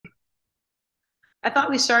I thought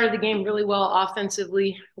we started the game really well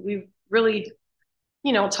offensively. We really,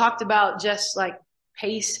 talked about just like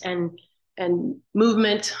pace and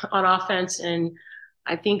movement on offense, and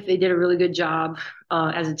I think they did a really good job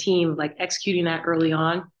as a team, like executing that early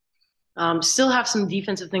on. Still have some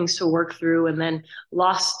defensive things to work through, and then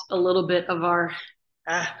lost a little bit of our,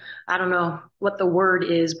 uh, I don't know what the word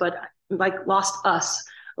is, but like lost us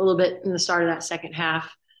a little bit in the start of that second half.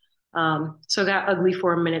 So it got ugly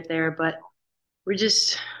for a minute there, but we're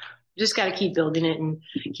just got to keep building it and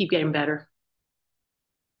keep getting better.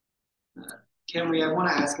 Camry, I want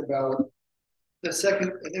to ask about the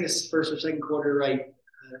second, I think it's first or second quarter, right?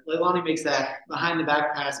 Leilani makes that behind the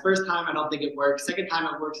back pass. First time, I don't think it works. Second time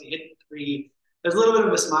it works, he hit the three. There's a little bit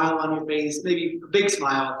of a smile on your face, maybe a big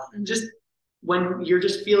smile. Just when you're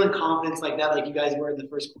just feeling confidence like that, like you guys were in the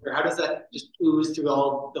first quarter, how does that just ooze through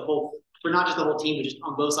all the whole, for not just the whole team, but just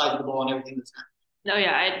on both sides of the ball and everything that's happening? No,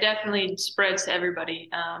 yeah, it definitely spreads to everybody.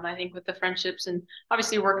 I think with the friendships and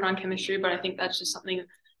obviously working on chemistry, but I think that's just something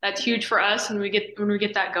that's huge for us. And when we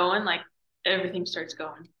get that going, like everything starts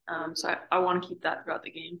going. So I want to keep that throughout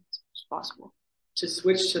the game as much as possible. To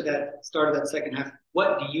switch to that start of that second half,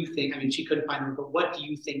 what do you think? I mean, she couldn't find them, but what do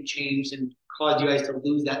you think changed and caused you guys to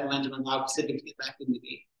lose that momentum and allow Pacific to get back in the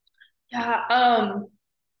game? Yeah,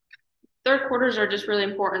 third quarters are just really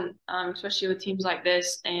important, especially with teams like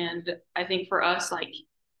this. And I think for us, like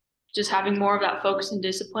just having more of that focus and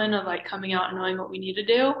discipline of like coming out and knowing what we need to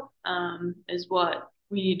do is what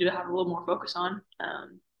we need to have a little more focus on.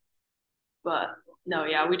 But no,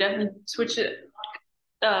 yeah, we definitely flip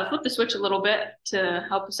the switch a little bit to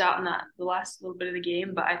help us out in the last little bit of the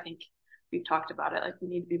game. But I think we've talked about it, like we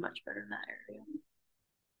need to be much better in that area.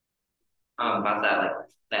 About that, like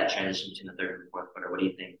that transition between the third and fourth quarter, what do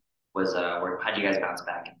you think was how'd you guys bounce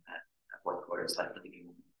back in that fourth quarter left for the game?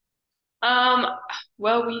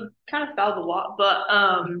 Well, we kind of fouled a lot, but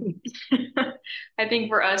I think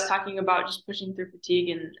for us talking about just pushing through fatigue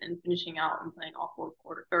and finishing out and playing all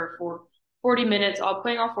 40 minutes,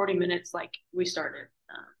 playing all 40 minutes like we started.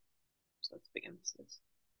 So that's a big emphasis.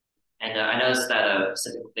 And I noticed that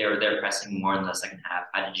they're pressing more in the second half.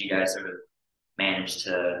 How did you guys sort of manage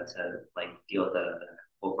to like deal with the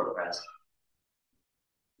full court press?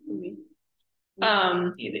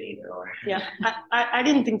 Either or. Yeah, I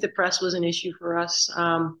didn't think the press was an issue for us.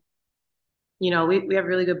 We have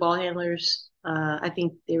really good ball handlers. I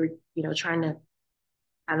think they were, trying to,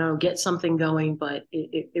 I don't know, get something going, but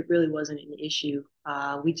it really wasn't an issue.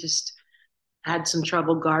 We just had some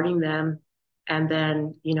trouble guarding them. And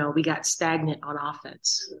then, we got stagnant on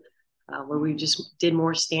offense, where we just did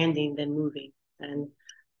more standing than moving. And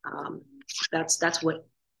that's what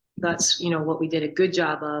we did a good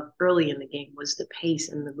job of early in the game was the pace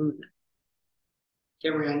and the movement.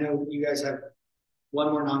 Cameron, I know you guys have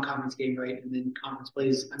one more non-conference game, right? And then conference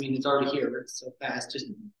plays. I mean, it's already here, but it's so fast.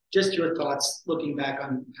 Just your thoughts looking back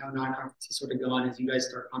on how non-conference has sort of gone as you guys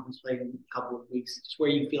start conference play in a couple of weeks. Just where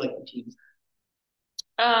you feel like the team's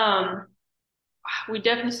at. We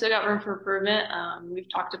definitely still got room for improvement. We've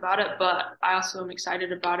talked about it, but I also am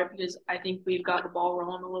excited about it because I think we've got the ball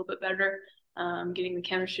rolling a little bit better, getting the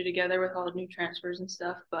chemistry together with all the new transfers and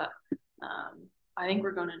stuff. But I think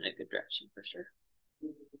we're going in a good direction for sure.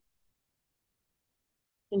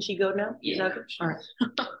 Can she go now? Yeah. All right.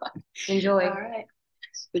 Enjoy. All right.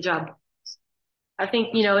 Good job. I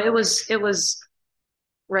think, it was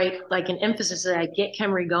right, like an emphasis that I get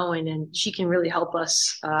Kemry going and she can really help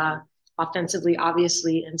us offensively,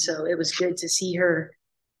 obviously. And so it was good to see her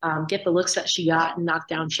get the looks that she got and knock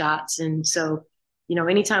down shots. And so,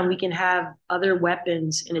 anytime we can have other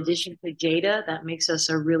weapons in addition to Jada, that makes us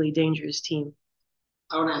a really dangerous team.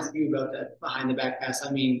 I want to ask you about that behind the back pass.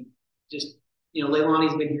 I mean, just,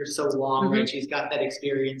 Leilani's been here so long, right? She's got that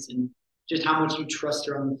experience and just how much you trust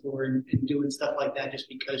her on the floor and doing stuff like that just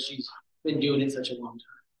because she's been doing it such a long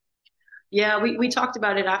time. Yeah, we talked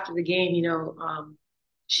about it after the game.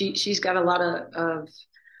 She's got a lot of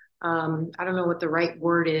I don't know what the right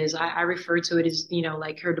word is. I refer to it as,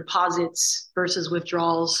 like her deposits versus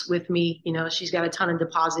withdrawals with me. She's got a ton of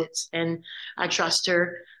deposits and I trust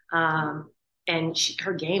her. And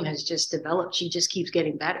her game has just developed. She just keeps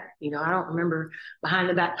getting better. I don't remember behind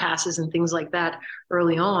the back passes and things like that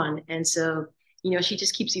early on. And so, she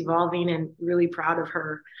just keeps evolving and really proud of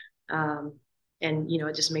her. And,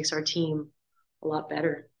 it just makes our team a lot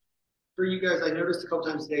better. For you guys, I noticed a couple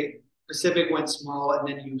times today, Pacific went small and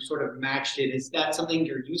then you sort of matched it. Is that something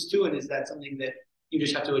you're used to? And is that something that you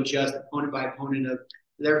just have to adjust opponent by opponent of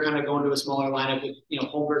they're kind of going to a smaller lineup with,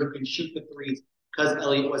 Holmberg who can shoot the threes because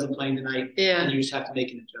Elliott wasn't playing tonight. Yeah. And you just have to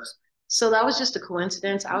make an adjustment. So that was just a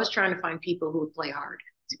coincidence. I was trying to find people who would play hard,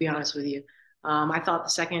 to be honest with you. I thought the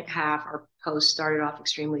second half, our post started off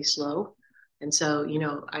extremely slow. And so,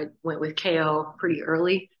 I went with KO pretty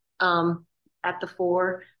early at the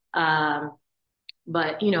 4.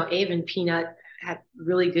 But, Abe and Peanut had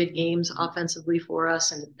really good games offensively for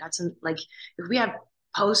us. And that's like, if we have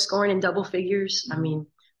post scoring in double figures, I mean,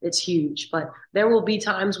 it's huge. But there will be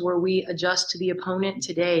times where we adjust to the opponent.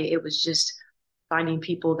 Today, it was just finding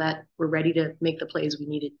people that were ready to make the plays we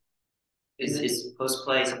needed. Is post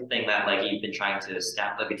play something that like you've been trying to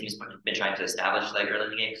establish, like a team's been trying to establish like early in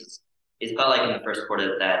the game? Cause it felt like in the first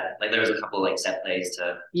quarter that like there was a couple like set plays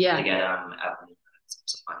to get out.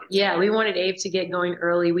 Yeah, we wanted Abe to get going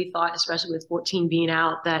early. We thought, especially with 14 being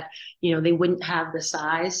out, that they wouldn't have the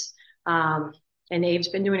size. And Abe's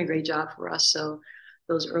been doing a great job for us, so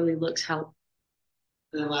those early looks help.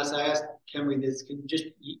 And then last, I asked Kenry this: can just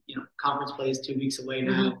conference play is 2 weeks away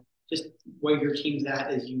now. Just where your team's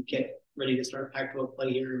at as you get ready to start Pac-12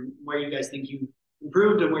 play here, and where you guys think you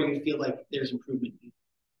improved and where you feel like there's improvement.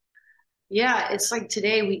 Yeah, it's like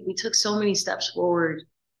today we took so many steps forward,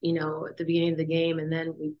 at the beginning of the game, and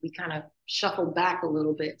then we kind of shuffled back a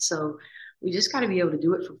little bit. So we just got to be able to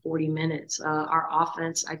do it for 40 minutes. Our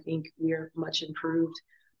offense, I think we're much improved.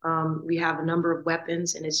 We have a number of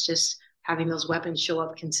weapons, and it's just having those weapons show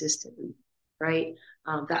up consistently, right?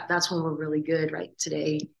 That's when we're really good, right?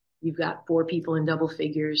 Today, you've got 4 people in double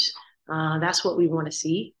figures. That's what we want to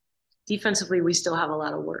see. Defensively, we still have a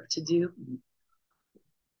lot of work to do.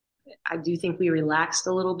 I do think we relaxed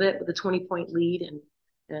a little bit with a 20-point lead,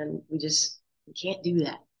 and we can't do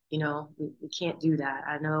that. We can't do that.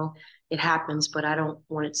 I know it happens, but I don't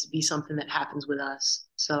want it to be something that happens with us.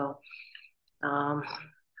 So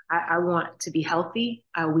I want to be healthy.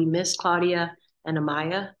 We miss Claudia and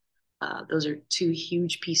Amaya. Those are 2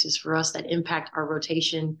 huge pieces for us that impact our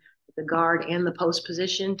rotation, the guard and the post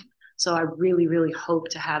position. So I really, really hope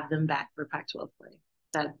to have them back for Pac-12 play.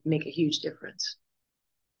 That'd make a huge difference.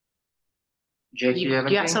 Jake, do you have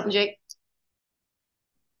anything? You have something, Jake?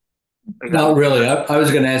 Not really. I was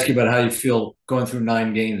going to ask you about how you feel going through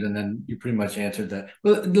 9 games, and then you pretty much answered that.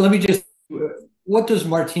 Well, let me just, what does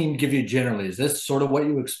Martine give you generally? Is this sort of what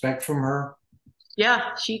you expect from her?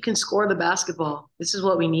 Yeah, she can score the basketball. This is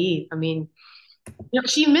what we need. I mean,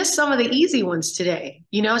 she missed some of the easy ones today.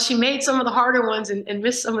 She made some of the harder ones and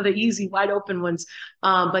missed some of the easy, wide open ones.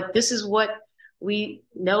 But this is what we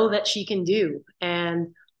know that she can do.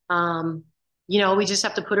 And, we just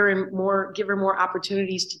have to put her in give her more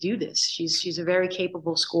opportunities to do this. She's a very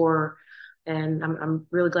capable scorer, and I'm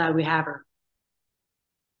really glad we have her.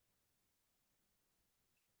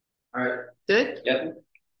 All right. Good? Yep.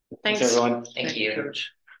 Thanks everyone. Thank you.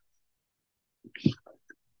 Coach.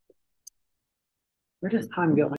 Where does time go?